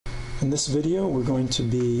In this video, we're going to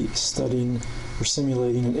be studying or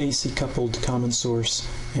simulating an AC coupled common source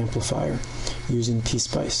amplifier using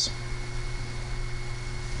PSpice.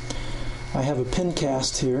 I have a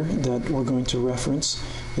pincast here that we're going to reference.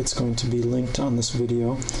 It's going to be linked on this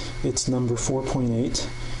video. It's number 4.8,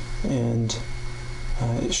 and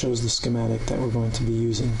it shows the schematic that we're going to be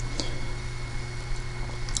using.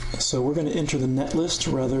 So we're going to enter the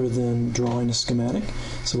netlist rather than drawing a schematic,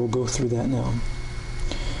 so we'll go through that now.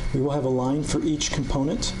 We will have a line for each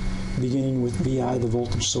component, beginning with VI, the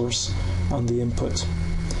voltage source, on the input.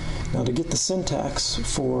 Now, to get the syntax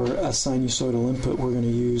for a sinusoidal input, we're going to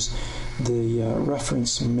use the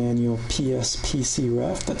reference manual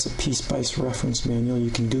PSPC-Ref. That's a PSpice reference manual.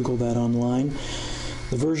 You can Google that online.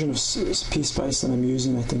 The version of PSpice that I'm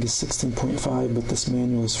using, I think, is 16.5, but this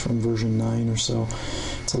manual is from version 9 or so.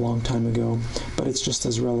 It's a long time ago, but it's just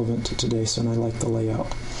as relevant to today, so I like the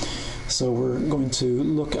layout. So we're going to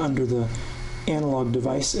look under the analog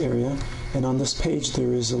device area, and on this page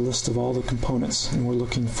there is a list of all the components, and we're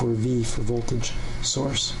looking for V for voltage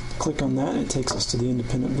source. Click on that and it takes us to the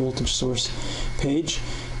independent voltage source page,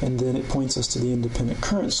 and then it points us to the independent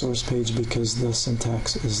current source page because the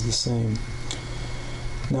syntax is the same.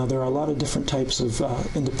 Now, there are a lot of different types of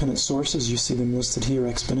independent sources. You see them listed here: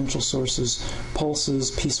 exponential sources,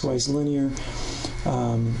 pulses, piecewise linear,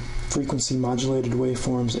 frequency modulated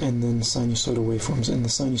waveforms, and then sinusoidal waveforms. And the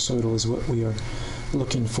sinusoidal is what we are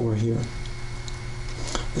looking for here.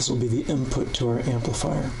 This will be the input to our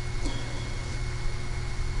amplifier.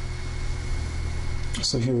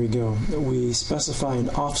 So here we go. We specify an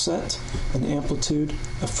offset, an amplitude,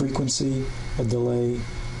 a frequency, a delay,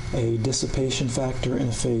 a dissipation factor, and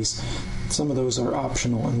a phase. Some of those are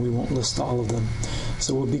optional, and we won't list all of them.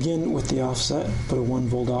 So we'll begin with the offset, put a 1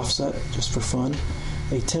 volt offset just for fun,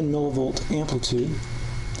 a 10 millivolt amplitude,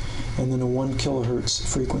 and then a 1 kilohertz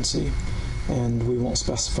frequency, and we won't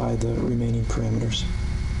specify the remaining parameters.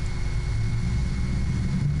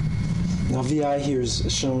 Now, VI here is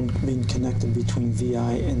shown being connected between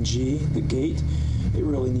VI and G, the gate. It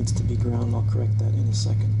really needs to be ground. I'll correct that in a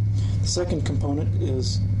second. The second component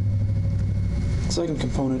is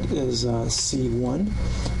C1,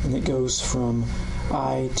 and it goes from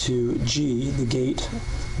I to G, the gate,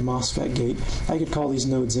 the MOSFET gate. I could call these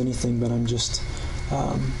nodes anything, but I'm going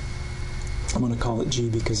to call it G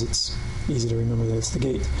because it's easy to remember that it's the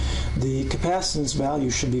gate. The capacitance value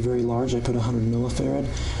should be very large. I put 100 millifarad.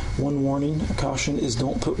 One warning, a caution, is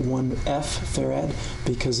don't put 1 F farad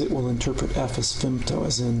because it will interpret F as femto,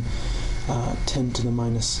 as in 10 to the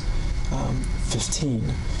minus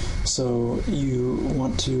 15. So you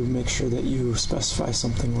want to make sure that you specify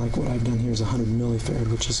something like what I've done here is 100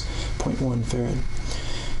 millifarad, which is 0.1 farad.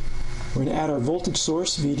 We're going to add our voltage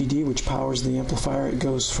source, VDD, which powers the amplifier. It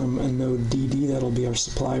goes from a node DD, that'll be our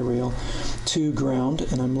supply rail, to ground,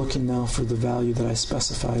 and I'm looking now for the value that I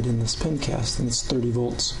specified in this pincast, and it's 30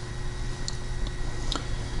 volts.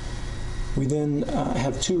 We then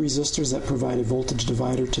have 2 resistors that provide a voltage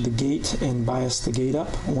divider to the gate and bias the gate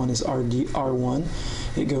up. One is R1.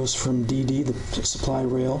 It goes from DD, the supply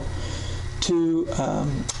rail, to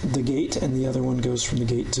the gate, and the other one goes from the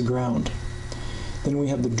gate to ground. Then we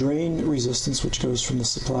have the drain resistance, which goes from the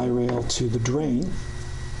supply rail to the drain,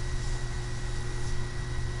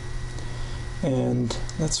 and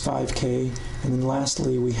that's 5K. And then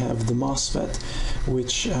lastly, we have the MOSFET,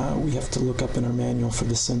 which we have to look up in our manual for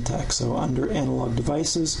the syntax. So under analog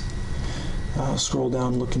devices, scroll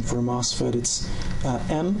down looking for a MOSFET. It's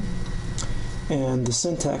M, and the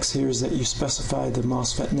syntax here is that you specify the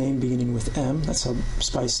MOSFET name beginning with M. That's how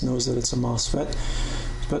Spice knows that it's a MOSFET.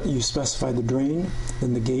 But you specify the drain,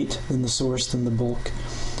 then the gate, then the source, then the bulk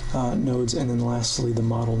nodes, and then lastly the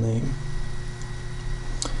model name.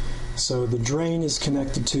 So the drain is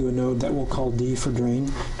connected to a node that we'll call D for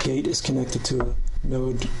drain. Gate is connected to a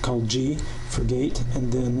node called G for gate,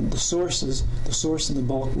 and then the source and the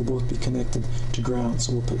bulk will both be connected to ground,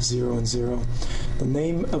 so we'll put 0 and 0. The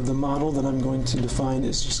name of the model that I'm going to define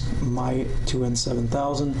is just my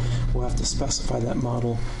 2N7000. We'll have to specify that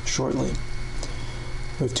model shortly.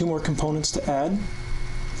 We have 2 more components to add.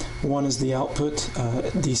 One is the output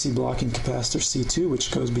DC blocking capacitor C2,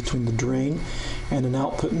 which goes between the drain and an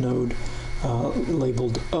output node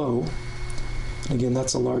labeled O. And again,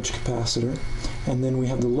 that's a large capacitor. And then we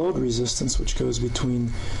have the load resistance, which goes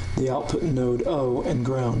between the output node O and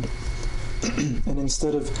ground. And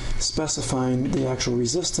instead of specifying the actual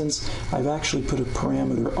resistance, I've actually put a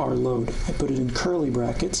parameter R load. I put it in curly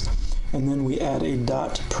brackets, and then we add a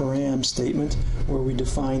 .param statement where we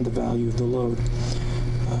define the value of the load.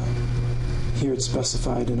 Here it's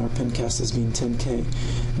specified in our pencast as being 10K.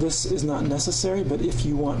 This is not necessary, but if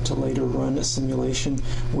you want to later run a simulation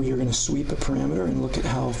where you're going to sweep a parameter and look at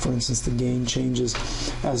how, for instance, the gain changes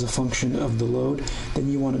as a function of the load, then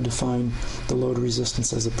you want to define the load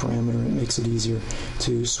resistance as a parameter, and it makes it easier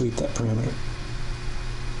to sweep that parameter.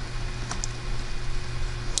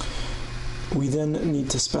 We then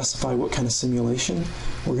need to specify what kind of simulation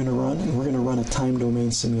we're going to run, and we're going to run a time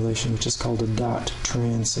domain simulation, which is called a dot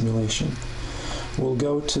trans simulation. We'll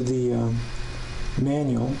go to the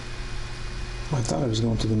manual. I thought I was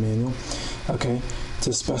going to the manual. Okay,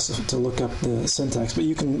 to look up the syntax, but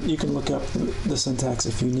you can look up the syntax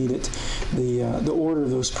if you need it. The order of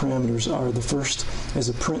those parameters are: the first is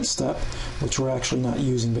a print step, which we're actually not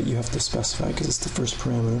using, but you have to specify because it's the first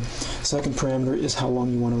parameter. Second parameter is how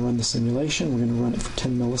long you want to run the simulation. We're going to run it for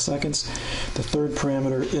 10 milliseconds. The third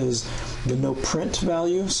parameter is the no print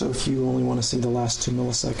value, so if you only want to see the last 2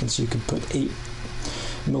 milliseconds, you can put 8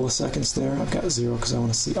 milliseconds there. I've got 0 because I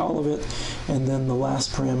want to see all of it. And then the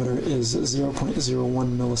last parameter is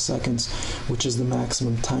 0.01 milliseconds, which is the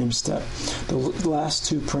maximum time step. The last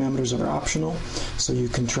 2 parameters are optional, so you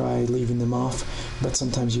can try leaving them off, but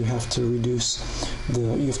sometimes you have to you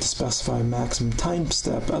have to specify maximum time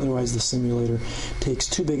step, otherwise the simulator takes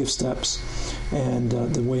too big of steps and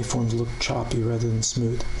the waveforms look choppy rather than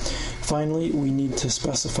smooth. Finally, we need to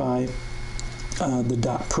specify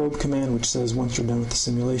the .probe command, which says once you're done with the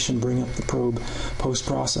simulation, bring up the probe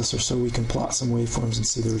post-processor so we can plot some waveforms and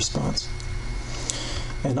see the response.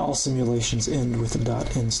 And all simulations end with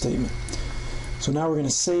a .end statement. So now we're going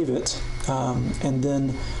to save it, and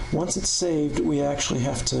then once it's saved, we actually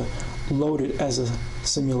have to load it as a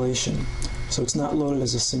simulation. So it's not loaded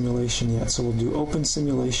as a simulation yet. So we'll do open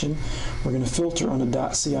simulation. We're going to filter on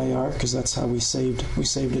a .cir because that's how we saved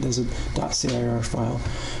it as a .cir file.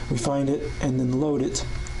 We find it and then load it.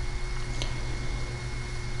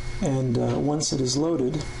 And once it is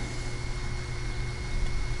loaded,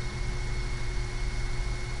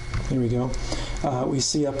 here we go. We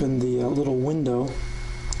see up in the little window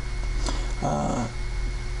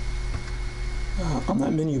on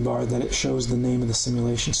that menu bar that it shows the name of the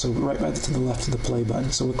simulation, so right to the left of the play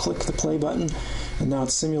button. So we'll click the play button, and now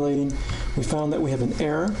it's simulating. We found that we have an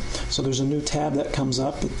error, so there's a new tab that comes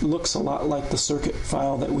up. It looks a lot like the circuit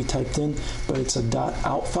file that we typed in, but it's a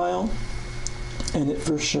 .out file, and it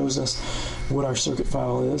first shows us what our circuit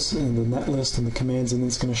file is and the netlist and the commands, and then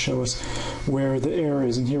it's going to show us where the error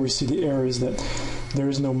is. And here we see the error is that there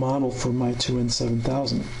is no model for my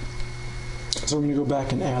 2N7000. So we're going to go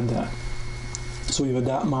back and add that. So we have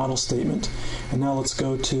a .model statement, and now let's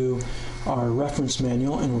go to our reference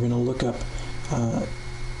manual, and we're going to look up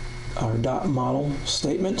our .model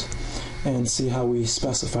statement and see how we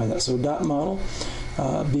specify that. So .model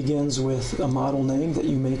begins with a model name that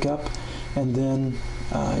you make up, and then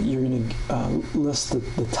you're going to list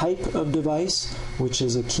the type of device, which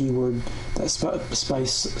is a keyword that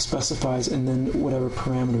PSpice specifies, and then whatever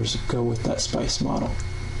parameters go with that PSpice model.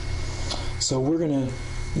 So we're going to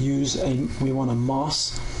use we want a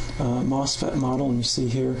MOSFET model, and you see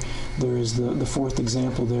here there is the fourth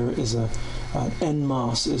example. There is an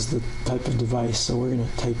NMOS is the type of device, so we're going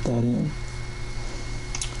to type that in.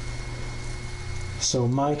 So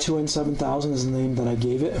my 2N7000 is the name that I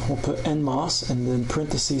gave it. We'll put NMOS and then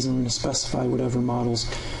parentheses, and we're going to specify whatever model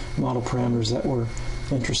parameters that we're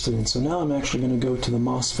interested in. So now I'm actually going to go to the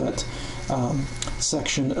MOSFET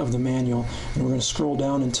section of the manual, and we're going to scroll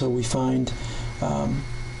down until we find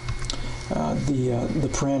the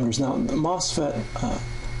parameters. Now the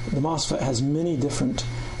MOSFET has many different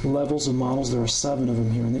levels of models. There are 7 of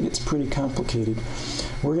them here, and it gets pretty complicated.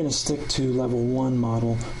 We're going to stick to level 1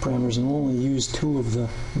 model parameters and only use 2 of the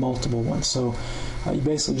multiple ones. So you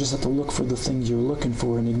basically just have to look for the things you're looking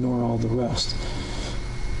for and ignore all the rest.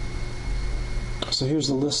 So here's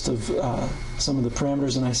a list of some of the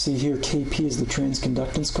parameters, and I see here Kp is the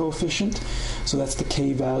transconductance coefficient. So that's the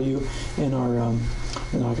K value in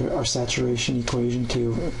our saturation equation, K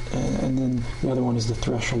over, and then the other one is the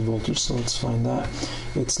threshold voltage. So let's find that.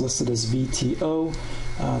 It's listed as VTO.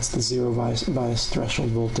 It's the zero bias threshold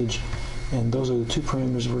voltage, and those are the 2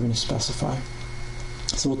 parameters we're going to specify.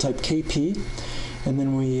 So we'll type Kp, and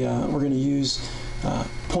then we're going to use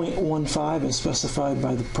 0.15 as specified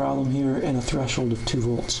by the problem here, and a threshold of 2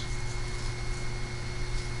 volts.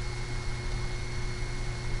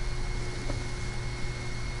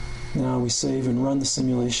 Now we save and run the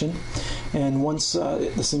simulation, and once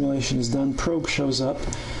the simulation is done, probe shows up,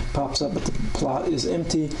 pops up, but the plot is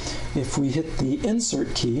empty. If we hit the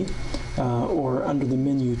insert key or under the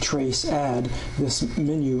menu trace add, this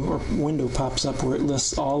menu or window pops up where it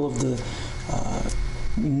lists all of the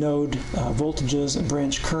node voltages and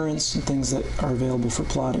branch currents and things that are available for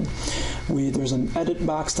plotting. There's an edit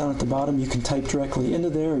box down at the bottom. You can type directly into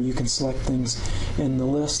there, or you can select things in the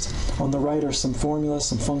list. On the right are some formulas,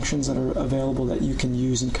 some functions that are available that you can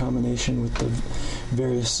use in combination with the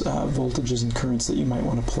various voltages and currents that you might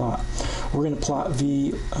want to plot. We're going to plot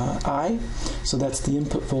VI, so that's the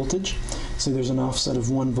input voltage. So there's an offset of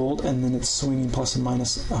 1 volt, and then it's swinging plus and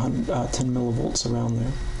minus 10 millivolts around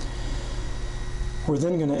there. We're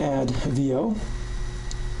then going to add VO,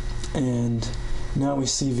 and now we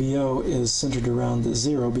see VO is centered around the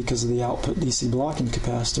 0 because of the output DC blocking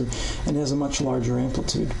capacitor, and has a much larger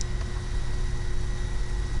amplitude.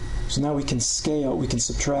 So now we can scale, we can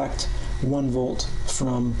subtract 1 volt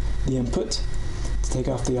from the input to take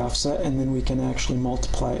off the offset, and then we can actually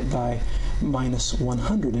multiply it by minus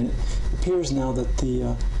 100, and it appears now that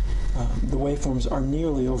the waveforms are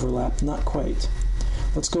nearly overlapped, not quite.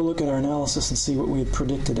 Let's go look at our analysis and see what we had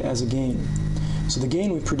predicted as a gain. So the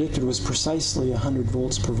gain we predicted was precisely 100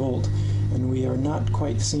 volts per volt, and we are not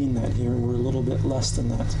quite seeing that here. We're a little bit less than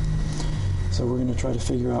that. So we're going to try to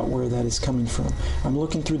figure out where that is coming from. I'm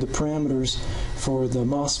looking through the parameters for the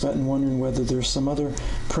MOSFET and wondering whether there's some other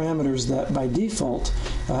parameters that by default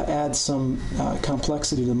add some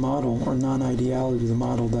complexity to the model or non-ideality to the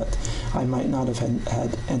model that I might not have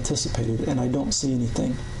had anticipated, and I don't see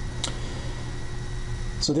anything.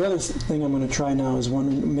 So the other thing I'm going to try now is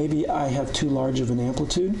wondering, maybe I have too large of an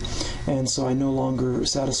amplitude, and so I no longer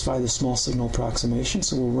satisfy the small signal approximation,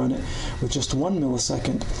 so we'll run it with just 1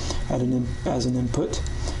 millisecond as an input,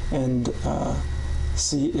 and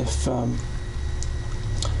see if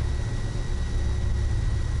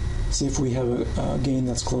we have a gain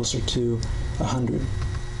that's closer to 100.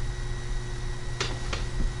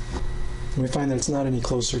 And we find that it's not any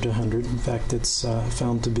closer to 100. In fact, it's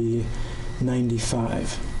found to be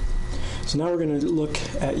 95. So now we're going to look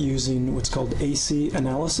at using what's called AC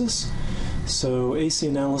analysis. So AC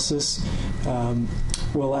analysis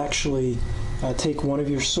will actually take one of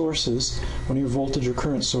your sources, one of your voltage or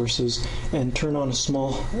current sources, and turn on a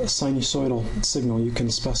small sinusoidal signal. You can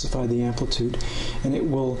specify the amplitude, and it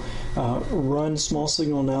will run small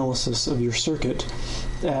signal analysis of your circuit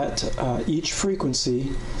at each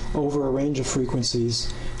frequency over a range of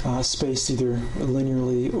frequencies spaced either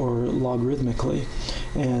linearly or logarithmically,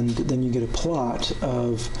 and then you get a plot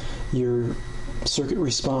of your circuit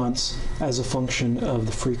response as a function of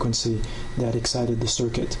the frequency that excited the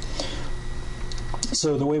circuit.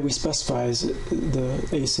 So the way we specify the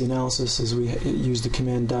AC analysis is we use the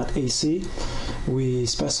command .ac. We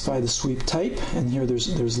specify the sweep type, and here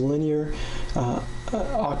there's linear,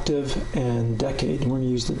 octave, and decade. And we're going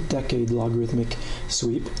to use the decade logarithmic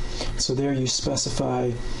sweep. So there you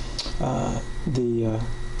specify the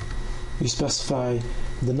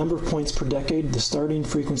number of points per decade, the starting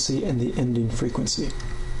frequency, and the ending frequency.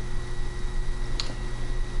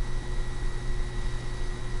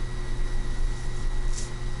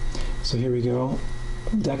 So here we go.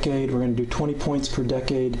 Decade, we're going to do 20 points per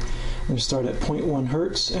decade. We're going to start at 0.1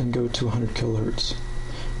 hertz and go to 100 kilohertz.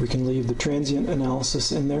 We can leave the transient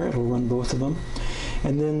analysis in there. It'll run both of them.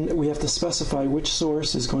 And then we have to specify which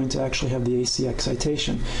source is going to actually have the AC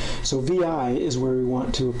excitation. So VI is where we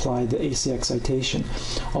want to apply the AC excitation.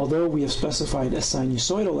 Although we have specified a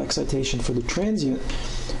sinusoidal excitation for the transient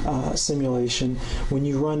simulation, when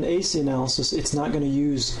you run AC analysis, it's not going to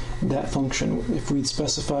use that function. If we'd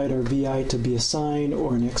specified our VI to be a sine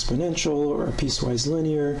or an exponential or a piecewise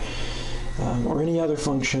linear or any other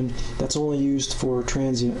function, that's only used for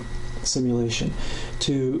transient simulation.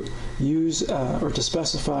 To use or to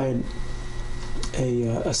specify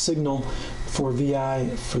a signal for VI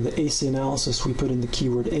for the AC analysis, we put in the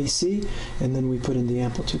keyword AC, and then we put in the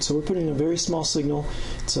amplitude. So we're putting in a very small signal.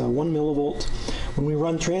 It's 1 millivolt. When we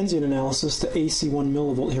run transient analysis, the AC 1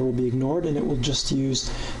 millivolt here will be ignored, and it will just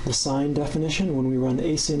use the sine definition. When we run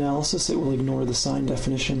AC analysis, it will ignore the sine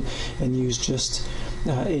definition and use just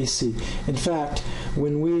AC. In fact,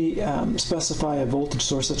 when we specify a voltage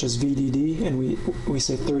source such as VDD, and we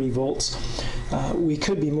say 30 volts, we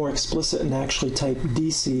could be more explicit and actually type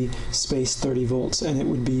DC space 30 volts, and it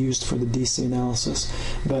would be used for the DC analysis.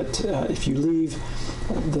 But if you leave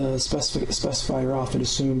the specifier off, it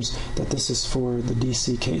assumes that this is for the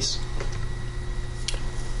DC case.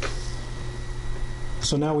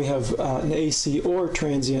 So now we have an AC or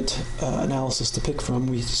transient analysis to pick from.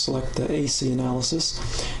 We select the AC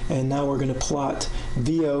analysis, and now we're going to plot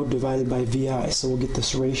VO divided by VI, so we'll get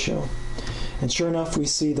this ratio. And sure enough, we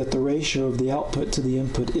see that the ratio of the output to the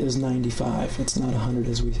input is 95. It's not 100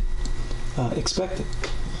 as we expected.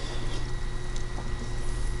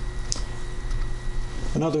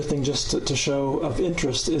 Another thing just to show of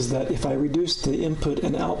interest is that if I reduce the input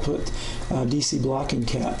and output DC blocking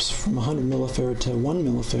caps from 100 millifarad to 1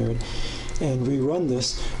 millifarad and rerun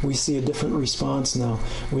this, we see a different response now.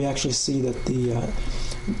 We actually see that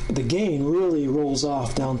the gain really rolls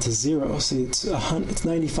off down to 0. See, it's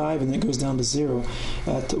 95 and then it goes down to 0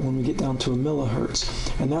 when we get down to a millihertz.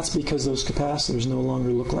 And that's because those capacitors no longer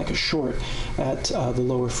look like a short at the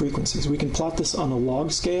lower frequencies. We can plot this on a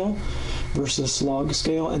log scale versus log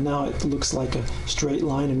scale, and now it looks like a straight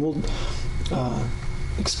line, and we'll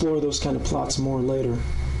explore those kind of plots more later.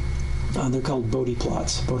 They're called Bode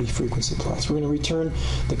plots, Bode frequency plots. We're going to return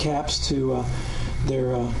the caps to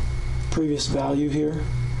their previous value here.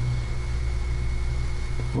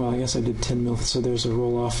 Well, I guess I did 10 mil, so there's a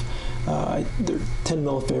roll-off. There are 10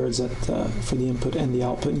 millifarads for the input and the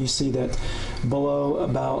output, and you see that below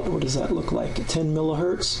about, what does that look like, 10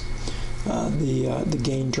 millihertz, the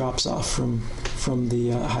gain drops off from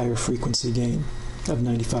the higher frequency gain of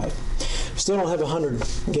 95. Still don't have 100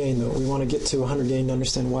 gain though. We want to get to 100 gain to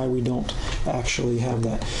understand why we don't actually have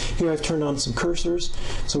that. Here I've turned on some cursors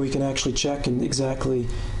so we can actually check, and exactly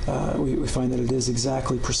we find that it is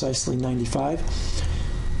exactly precisely 95.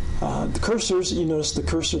 The cursors, you notice the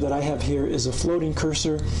cursor that I have here is a floating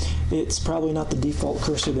cursor. It's probably not the default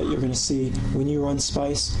cursor that you're going to see when you run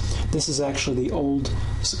Spice. This is actually the old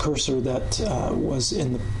cursor that was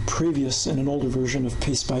in an older version of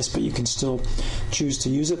PSpice, but you can still choose to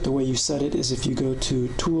use it. The way you set it is if you go to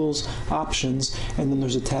Tools, Options, and then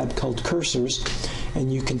there's a tab called Cursors,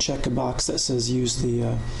 and you can check a box that says use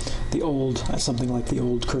the old, something like the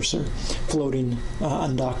old cursor, floating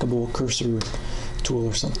undockable cursor tool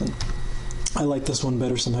or something. I like this one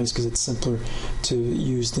better sometimes because it's simpler to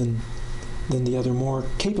use than the other more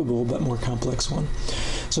capable but more complex one.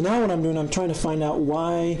 So now what I'm doing, I'm trying to find out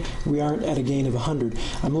why we aren't at a gain of 100.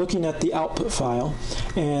 I'm looking at the output file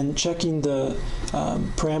and checking the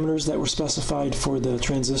parameters that were specified for the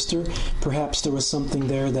transistor. Perhaps there was something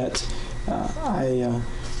there that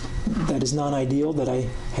that is non-ideal that I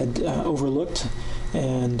had overlooked,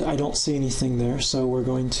 and I don't see anything there. So we're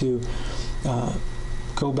going to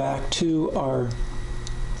go back to our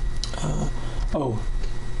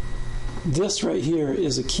this right here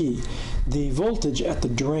is a key. The voltage at the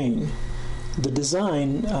drain, the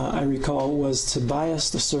design I recall was to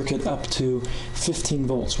bias the circuit up to 15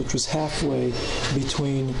 volts, which was halfway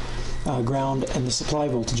between ground and the supply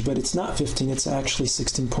voltage, but it's not 15, it's actually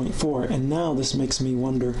 16.4. And now this makes me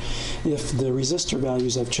wonder if the resistor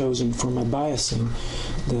values I've chosen for my biasing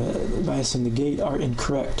the gate are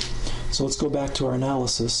incorrect. So let's go back to our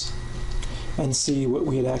analysis and see what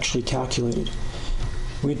we had actually calculated.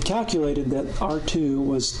 We had calculated that R2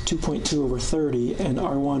 was 2.2 over 30 and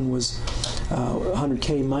R1 was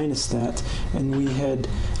 100K minus that, and we had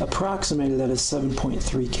approximated that as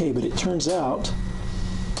 7.3K, but it turns out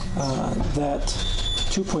that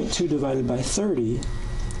 2.2 divided by 30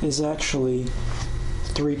 is actually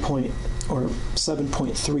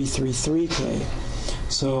 7.333K.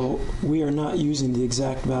 So we are not using the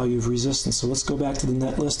exact value of resistance. So let's go back to the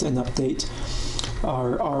netlist and update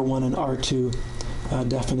our R1 and R2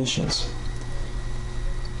 definitions.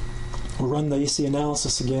 We'll run the AC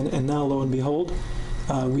analysis again, and now lo and behold,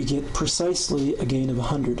 we get precisely a gain of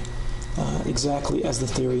 100, exactly as the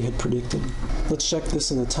theory had predicted. Let's check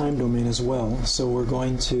this in the time domain as well. So we're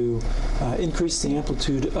going to increase the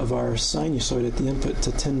amplitude of our sinusoid at the input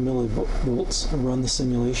to 10 millivolts and run the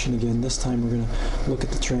simulation again. This time we're going to look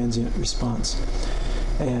at the transient response.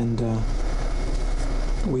 And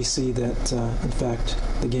we see that, in fact,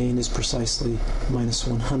 the gain is precisely minus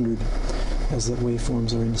 100, as the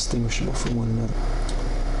waveforms are indistinguishable from one another.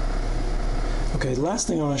 Okay, the last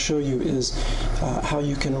thing I want to show you is how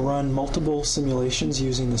you can run multiple simulations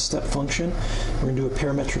using the step function. We're going to do a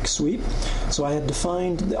parametric sweep. So I had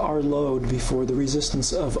defined the R load before, the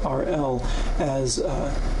resistance of RL, as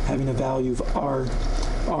having a value of R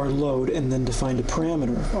load, and then defined a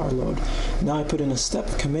parameter R load. Now I put in a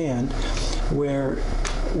step command where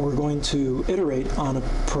we're going to iterate on a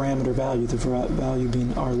parameter value, the value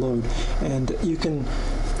being R load, and you can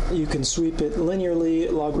sweep it linearly,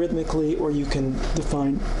 logarithmically, or you can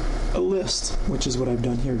define a list, which is what I've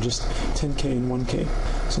done here, just 10K and 1K.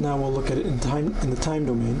 So now we'll look at it in the time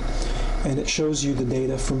domain, and it shows you the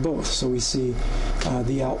data from both. So we see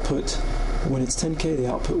the output when it's 10K, the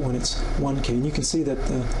output when it's 1K, and you can see that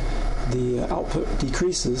the output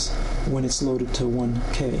decreases when it's loaded to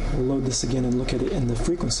 1K. We'll load this again and look at it in the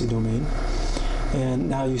frequency domain, and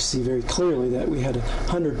now you see very clearly that we had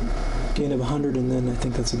 100 gain of 100, and then I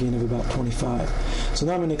think that's a gain of about 25. So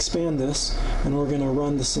now I'm going to expand this, and we're going to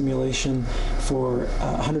run the simulation for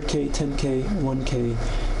 100K, 10K, 1K,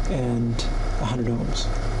 and 100 ohms.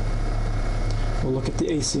 We'll look at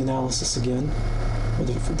the AC analysis again, or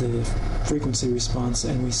the frequency response,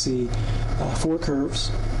 and we see 4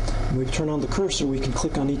 curves. When we turn on the cursor, we can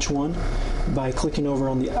click on each one by clicking over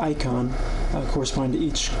on the icon corresponding to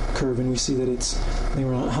each curve, and we see that it's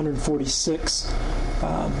around 146,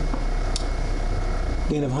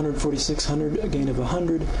 gain of 146, a gain of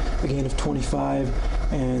 100, a gain of 25,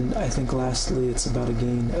 and I think lastly it's about a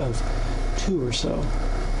gain of 2 or so.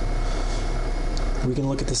 We can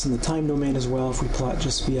look at this in the time domain as well. If we plot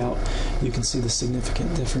just V out, you can see the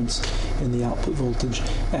significant difference in the output voltage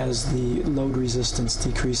as the load resistance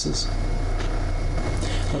decreases.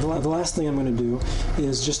 Now, the last thing I'm going to do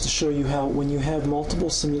is just to show you how when you have multiple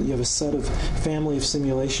you have a set of family of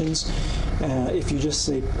simulations. If you just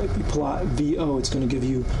say, if you plot VO, it's going to give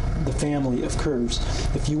you the family of curves.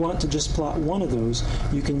 If you want to just plot one of those,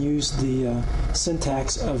 you can use the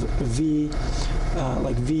syntax of V,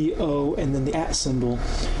 like VO, and then the @ symbol,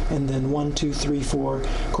 and then 1, 2, 3, 4,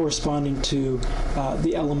 corresponding to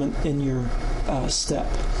the element in your step.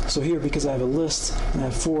 So here, because I have a list and I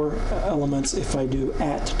have 4 elements, if I do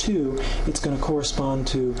 @2, it's going to correspond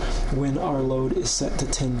to when our load is set to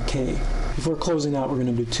 10K. Before closing out, we're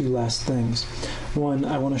going to do 2 last things. One,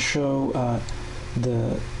 I want to show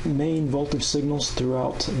the main voltage signals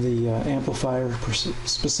throughout the amplifier,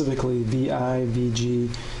 specifically VI, VG,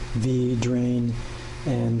 V drain,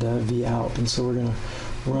 and V out. And so we're going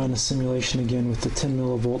to run a simulation again with the 10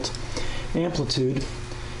 millivolt amplitude,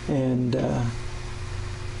 and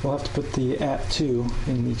we'll have to put the @2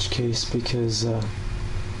 in each case because the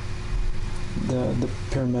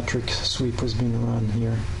parametric sweep was being run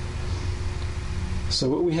here. So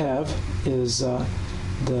what we have is the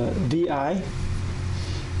VI,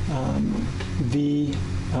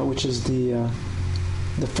 which is the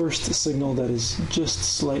first signal that is just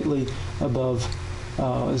slightly above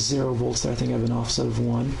 0 volts. There, I think I have an offset of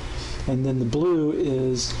 1. And then the blue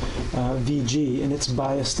is VG, and it's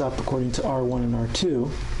biased up according to R1 and R2.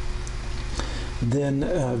 Then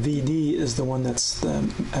VD is the one that's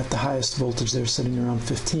at the highest voltage there, sitting around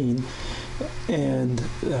 15. And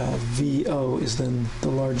VO is then the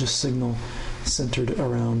largest signal, centered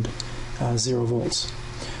around 0 volts.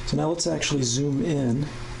 So now let's actually zoom in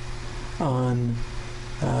on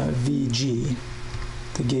VG,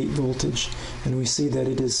 the gate voltage, and we see that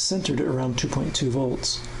it is centered around 2.2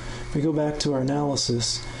 volts. If we go back to our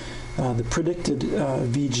analysis, the predicted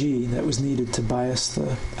VG that was needed to bias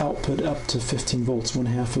the output up to 15 volts,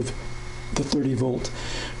 1/2 of the 30 volt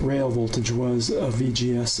rail voltage, was a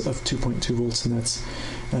VGS of 2.2 volts, and that's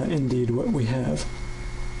indeed what we have.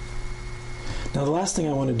 Now the last thing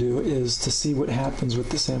I want to do is to see what happens with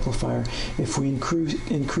this amplifier if we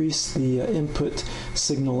increase the input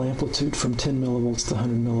signal amplitude from 10 millivolts to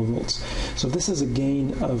 100 millivolts. So if this has a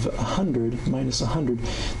gain of 100, minus 100,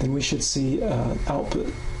 then we should see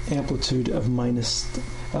output amplitude of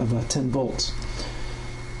 10 volts.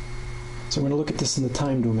 So we're going to look at this in the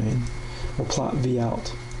time domain. We'll plot V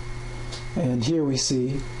out. And here we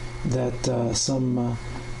see that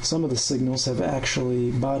some of the signals have actually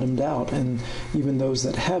bottomed out, and even those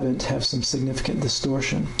that haven't have some significant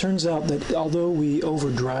distortion. Turns out that although we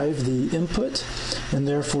overdrive the input and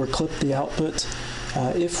therefore clip the output,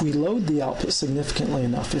 if we load the output significantly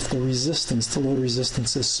enough, if the load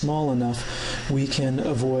resistance is small enough, we can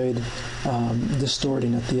avoid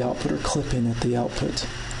distorting at the output or clipping at the output.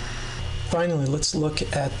 Finally, let's look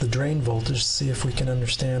at the drain voltage to see if we can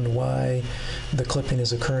understand why the clipping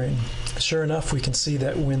is occurring. Sure enough, we can see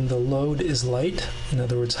that when the load is light, in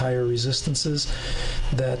other words higher resistances,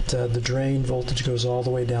 that the drain voltage goes all the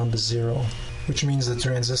way down to 0, which means the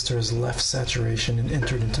transistor has left saturation and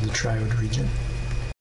entered into the triode region.